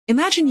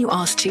Imagine you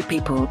ask two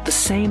people the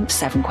same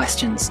 7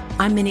 questions.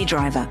 I'm Minnie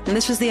Driver, and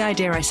this was the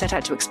idea I set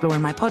out to explore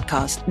in my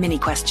podcast, Mini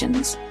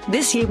Questions.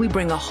 This year, we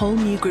bring a whole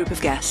new group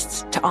of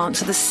guests to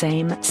answer the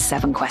same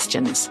 7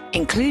 questions,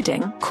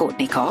 including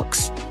Courtney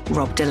Cox,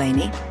 Rob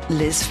Delaney,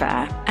 Liz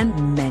Fair,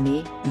 and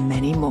many,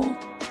 many more.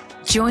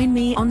 Join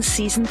me on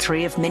Season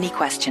 3 of Mini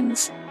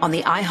Questions on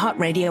the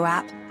iHeartRadio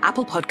app,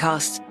 Apple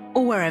Podcasts,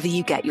 or wherever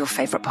you get your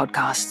favorite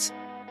podcasts.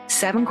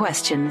 7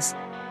 questions,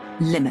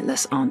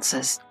 limitless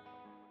answers.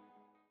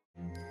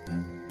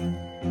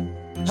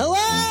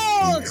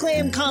 Hello,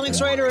 acclaimed comics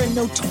writer and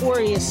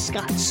notorious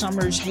Scott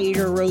Summers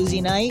hater,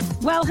 Rosie Knight.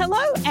 Well, hello,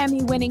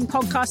 Emmy-winning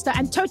podcaster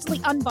and totally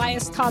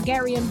unbiased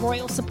Targaryen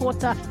royal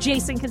supporter,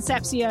 Jason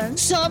Concepcion.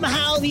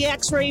 Somehow the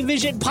X-Ray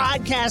Vision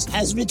podcast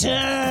has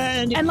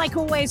returned. And like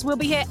always, we'll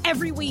be here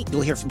every week.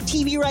 You'll hear from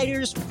TV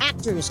writers,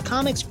 actors,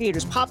 comics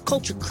creators, pop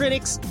culture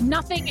critics.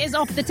 Nothing is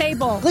off the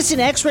table. Listen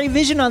to X-Ray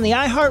Vision on the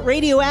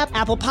iHeartRadio app,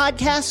 Apple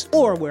Podcasts,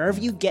 or wherever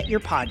you get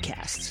your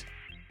podcasts.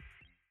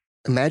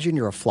 Imagine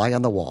you're a fly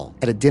on the wall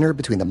at a dinner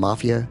between the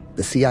Mafia,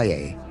 the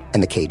CIA,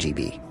 and the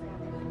KGB.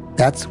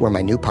 That's where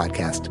my new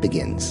podcast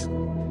begins.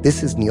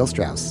 This is Neil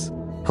Strauss,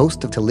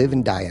 host of To Live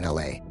and Die in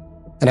LA,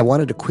 and I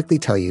wanted to quickly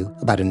tell you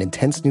about an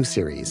intense new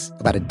series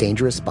about a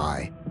dangerous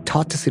spy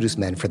taught to seduce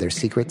men for their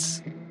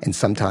secrets and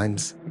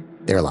sometimes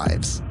their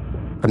lives.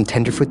 From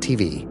Tenderfoot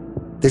TV,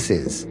 this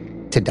is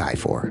To Die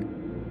For.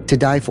 To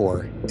Die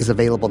For is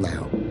available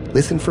now.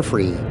 Listen for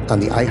free on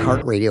the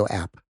iHeartRadio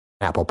app,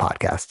 Apple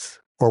Podcasts,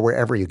 or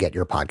wherever you get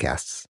your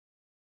podcasts.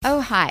 Oh,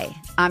 hi,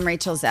 I'm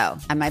Rachel Zoe,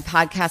 and my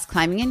podcast,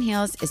 Climbing in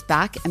Heels, is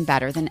back and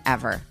better than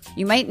ever.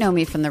 You might know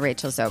me from the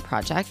Rachel Zoe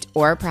Project,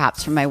 or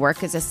perhaps from my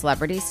work as a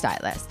celebrity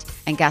stylist.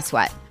 And guess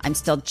what? I'm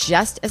still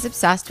just as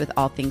obsessed with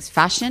all things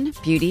fashion,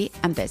 beauty,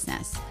 and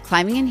business.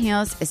 Climbing in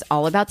Heels is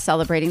all about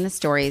celebrating the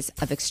stories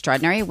of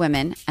extraordinary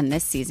women, and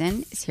this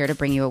season is here to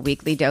bring you a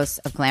weekly dose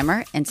of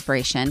glamour,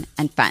 inspiration,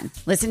 and fun.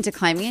 Listen to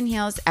Climbing in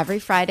Heels every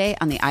Friday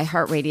on the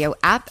iHeartRadio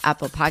app,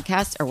 Apple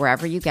Podcasts, or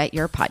wherever you get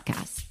your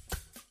podcasts.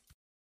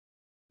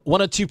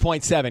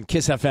 102.7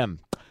 KISS FM.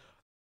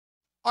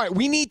 All right,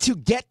 we need to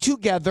get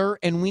together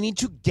and we need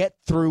to get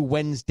through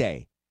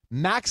Wednesday.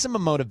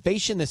 Maximum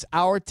motivation this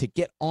hour to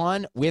get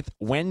on with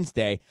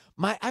Wednesday.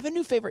 I have a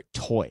new favorite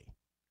toy.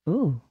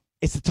 Ooh.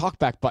 It's the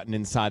talkback button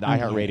inside the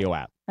iHeartRadio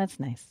app. That's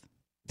nice.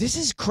 This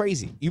is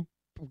crazy. You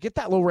get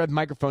that little red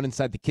microphone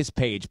inside the KISS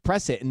page,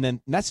 press it, and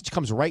then message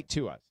comes right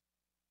to us.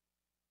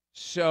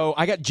 So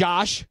I got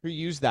Josh who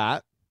used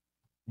that.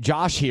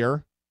 Josh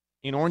here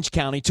in Orange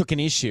County took an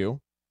issue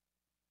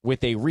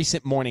with a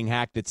recent morning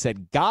hack that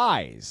said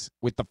guys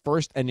with the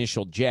first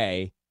initial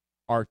J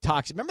are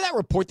toxic. Remember that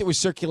report that was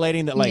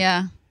circulating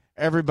that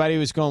everybody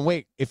was going,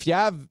 wait, if you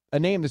have a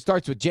name that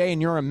starts with J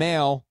and you're a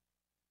male,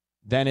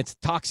 then it's a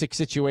toxic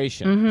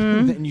situation.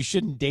 Mm-hmm. Then you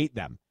shouldn't date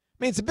them.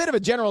 I mean, it's a bit of a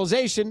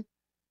generalization,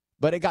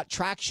 but it got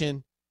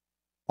traction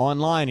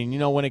online. And, you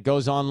know, when it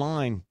goes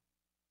online,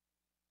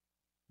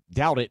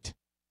 doubt it.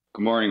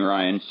 Good morning,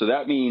 Ryan. So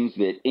that means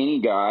that any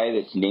guy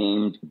that's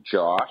named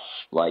Josh,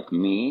 like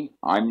me,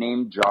 I'm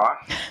named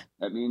Josh,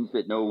 that means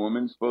that no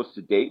woman's supposed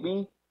to date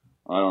me?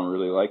 I don't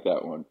really like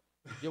that one.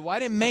 Yeah, well, I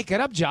didn't make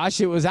it up, Josh.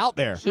 It was out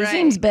there. He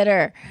seems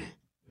bitter.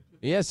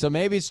 Yeah, so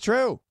maybe it's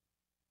true.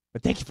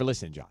 But thank you for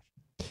listening, Josh.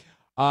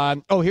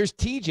 Here's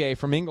TJ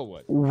from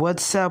Inglewood.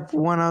 What's up,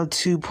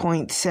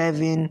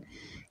 102.7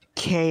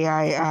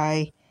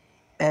 KIISFM?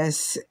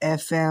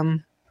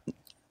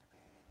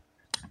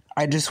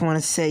 I just want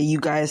to say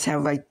you guys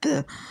have like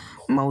the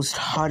most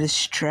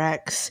hottest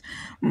tracks.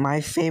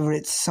 My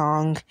favorite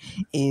song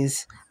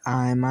is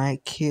I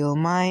Might Kill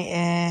My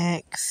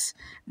Ex.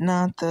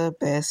 Not the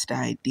best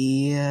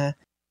idea.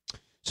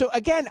 So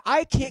again,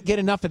 I can't get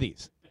enough of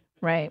these.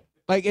 Right.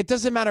 Like, it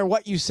doesn't matter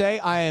what you say.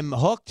 I am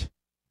hooked.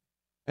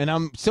 And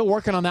I'm still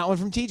working on that one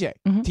from TJ.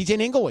 Mm-hmm. TJ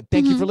in Inglewood,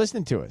 thank you for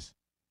listening to us.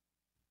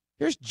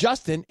 Here's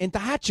Justin in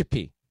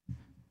Tehachapi.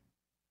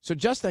 So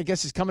Justin, I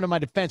guess, is coming to my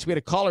defense. We had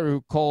a caller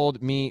who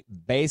called me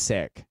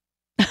basic.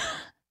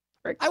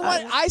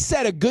 I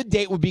said a good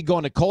date would be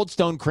going to Cold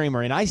Stone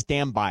Creamery, and I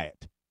stand by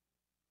it.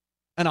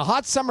 On a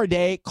hot summer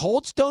day,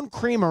 Cold Stone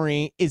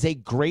Creamery is a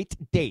great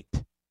date.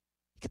 You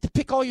get to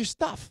pick all your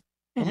stuff.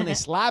 And when they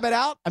slab it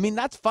out, I mean,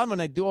 that's fun when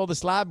I do all the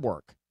slab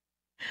work.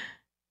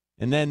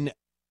 And then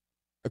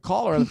a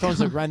caller on the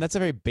phone's like, Ryan, that's a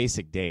very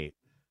basic date.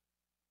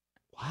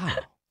 Wow.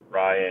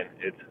 Ryan,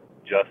 it's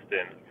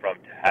Justin from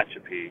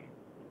Tehachapi.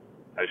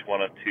 I just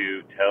wanted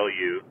to tell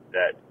you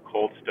that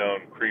Cold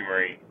Stone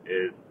Creamery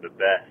is the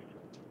best.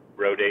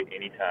 Bro date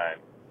anytime.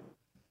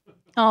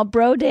 Oh,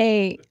 bro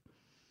date.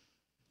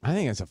 I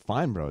think it's a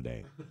fine bro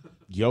date.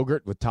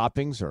 Yogurt with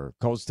toppings or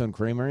Cold Stone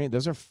Creamery.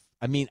 Those are,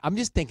 I'm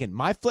just thinking,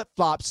 my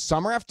flip-flops,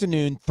 summer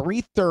afternoon,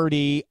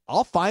 3:30.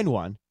 I'll find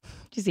one.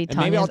 You see and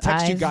maybe I'll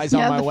text you guys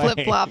on my way. The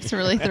flip-flops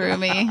really threw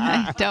me.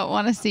 I don't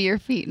want to see your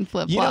feet in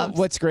flip-flops. You know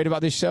what's great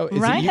about this show? Is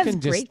Ryan that you has can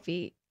great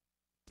feet.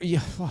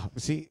 Yeah, well,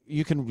 see,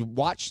 you can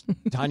watch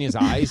Tanya's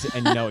eyes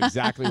and know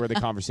exactly where the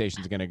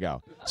conversation's going to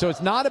go. So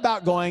it's not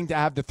about going to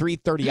have the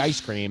 3:30 ice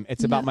cream.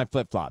 It's about my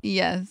flip-flops.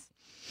 Yes.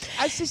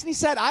 as Sisney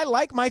said, I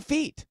like my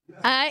feet.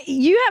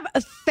 You have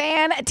a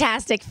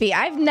fantastic feet.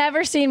 I've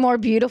never seen more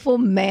beautiful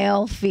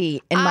male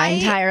feet in my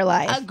entire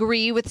life. I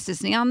agree with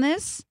Sisney on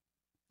this,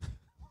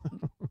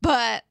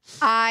 but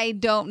I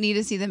don't need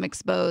to see them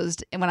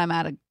exposed when I'm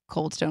at a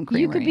Cold Stone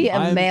Creamery. You could be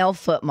a male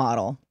foot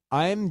model.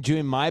 I'm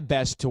doing my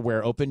best to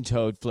wear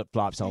open-toed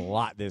flip-flops a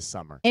lot this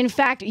summer. In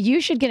fact, you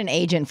should get an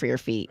agent for your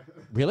feet.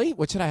 Really?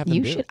 What should I have them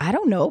You do? should. I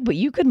don't know, but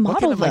you could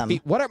model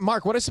them.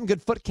 Mark, what are some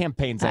good foot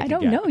campaigns I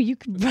don't could get? know. You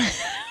could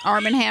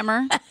Arm and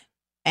Hammer.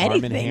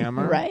 anything. Arm and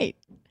Hammer.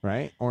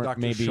 Right. Or Dr.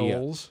 maybe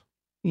Scholl's.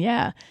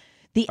 Yeah.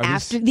 The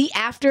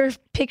after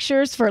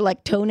pictures for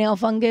like toenail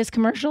fungus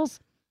commercials.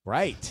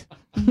 Right.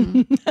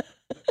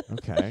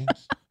 Okay.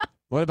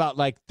 What about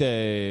like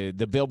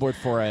the billboard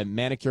for a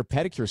manicure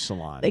pedicure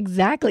salon?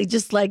 Exactly.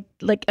 Just like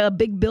a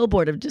big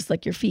billboard of just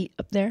like your feet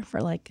up there for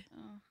like,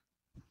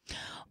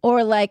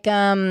 or like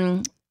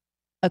a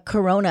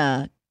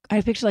Corona.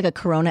 I picture like a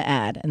Corona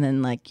ad and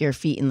then like your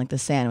feet in like the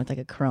sand with like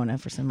a Corona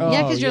for some reason.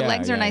 Yeah, because your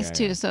legs are nice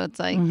too. So it's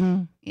like,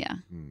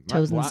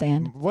 toes in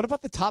sand. What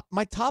about the top?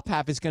 My top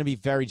half is going to be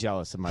very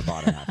jealous of my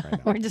bottom half right now.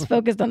 We're just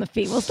focused on the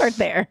feet. We'll start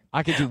there.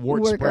 I could do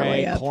wart Work our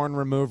way spray, up. corn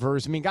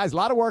removers. I mean, guys, a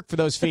lot of work for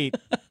those feet.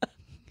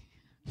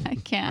 I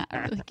can't. I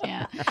really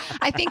can't.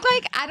 I think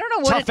like, I don't know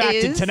what Tough it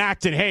acting, is.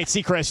 Tenactin. Hey, it's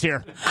Seacrest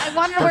here. I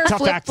wanted to wear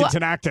Tough acting,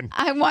 Tenactin.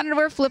 I wanted to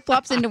wear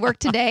flip-flops into work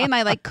today and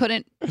I like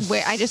couldn't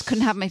wear, I just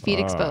couldn't have my feet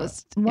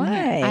exposed.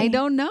 Why? I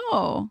don't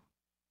know.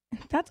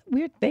 That's a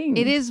weird thing.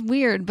 It is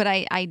weird, but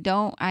I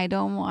don't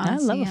want to I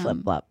see love a them.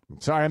 flip flop.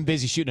 Sorry, I'm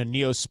busy shooting a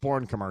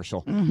Neosporin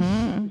commercial.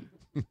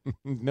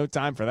 No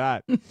time for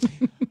that.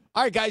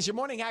 All right, guys, your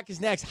morning hack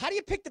is next. How do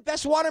you pick the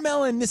best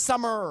watermelon this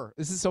summer?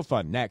 This is so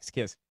fun. Next,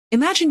 Kiss.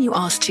 Imagine you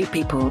ask two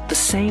people the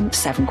same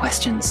 7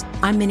 questions.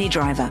 I'm Minnie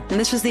Driver, and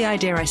this was the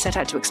idea I set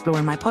out to explore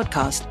in my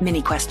podcast, Mini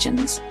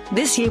Questions.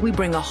 This year, we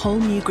bring a whole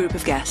new group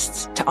of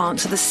guests to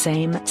answer the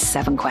same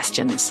 7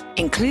 questions,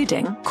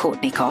 including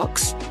Courtney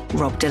Cox,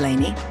 Rob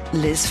Delaney,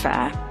 Liz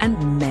Fair,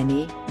 and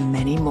many,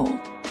 many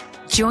more.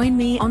 Join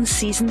me on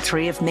Season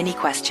 3 of Mini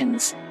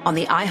Questions on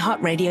the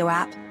iHeartRadio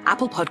app,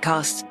 Apple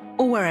Podcasts,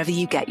 or wherever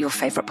you get your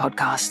favorite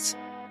podcasts.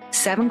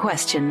 7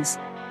 questions,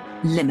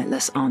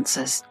 limitless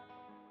answers.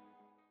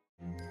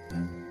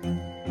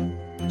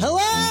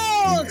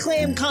 Hello,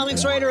 acclaimed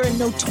comics writer and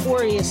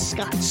notorious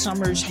Scott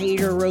Summers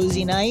hater,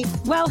 Rosie Knight.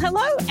 Well,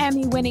 hello,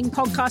 Emmy-winning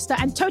podcaster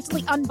and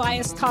totally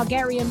unbiased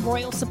Targaryen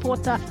royal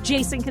supporter,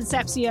 Jason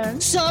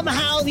Concepcion.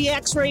 Somehow the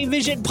X-Ray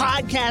Vision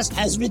podcast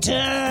has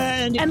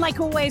returned. And like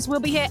always, we'll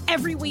be here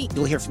every week.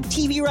 You'll hear from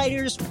TV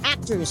writers,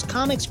 actors,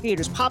 comics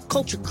creators, pop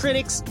culture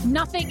critics.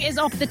 Nothing is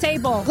off the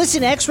table.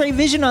 Listen to X-Ray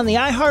Vision on the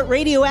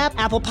iHeartRadio app,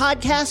 Apple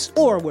Podcasts,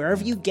 or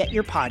wherever you get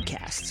your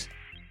podcasts.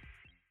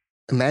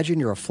 Imagine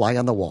you're a fly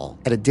on the wall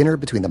at a dinner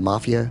between the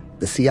mafia,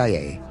 the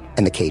CIA,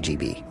 and the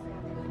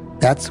KGB.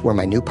 That's where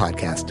my new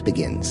podcast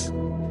begins.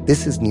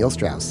 This is Neil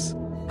Strauss,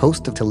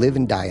 host of To Live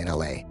and Die in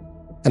LA,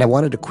 and I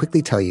wanted to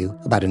quickly tell you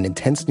about an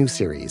intense new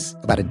series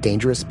about a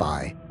dangerous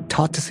spy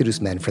taught to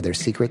seduce men for their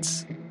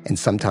secrets and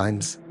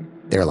sometimes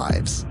their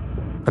lives.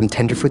 From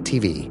Tenderfoot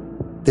TV,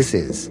 this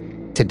is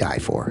To Die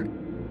For.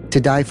 To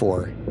Die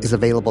For is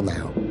available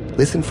now.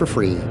 Listen for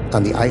free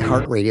on the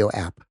iHeartRadio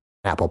app,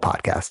 Apple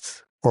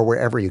Podcasts, or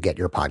wherever you get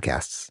your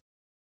podcasts.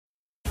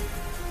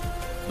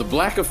 The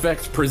Black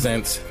Effect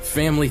presents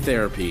Family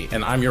Therapy,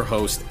 and I'm your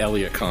host,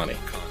 Elliot Connie.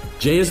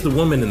 Jay is the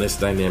woman in this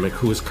dynamic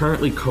who is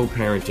currently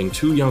co-parenting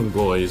 2 young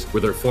boys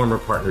with her former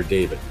partner,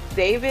 David.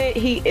 David,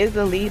 he is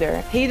a leader.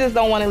 He just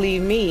don't want to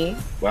leave me.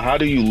 Well, how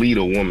do you lead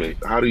a woman?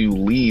 How do you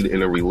lead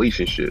in a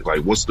relationship?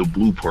 Like, what's the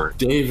blueprint?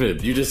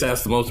 David, you just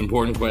asked the most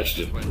important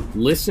question.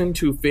 Listen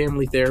to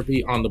Family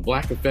Therapy on the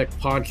Black Effect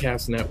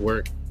Podcast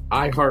Network,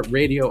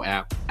 iHeartRadio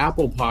app,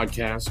 Apple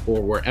Podcasts, or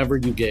wherever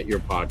you get your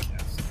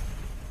podcasts.